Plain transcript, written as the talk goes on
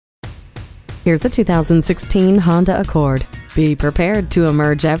Here's a 2016 Honda Accord. Be prepared to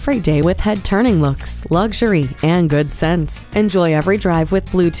emerge every day with head-turning looks, luxury, and good sense. Enjoy every drive with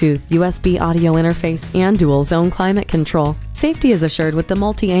Bluetooth, USB audio interface, and dual-zone climate control. Safety is assured with the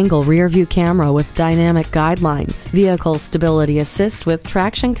multi-angle rear-view camera with dynamic guidelines, vehicle stability assist with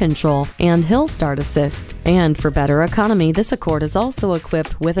traction control, and hill start assist. And for better economy, this Accord is also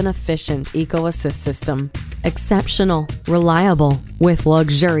equipped with an efficient eco-assist system. Exceptional, reliable, with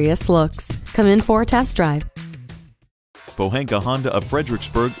luxurious looks. Come in for a test drive. Pohanka Honda of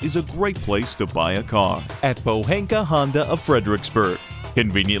Fredericksburg is a great place to buy a car. At Pohanka Honda of Fredericksburg,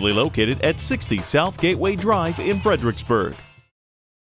 conveniently located at 60 South Gateway Drive in Fredericksburg.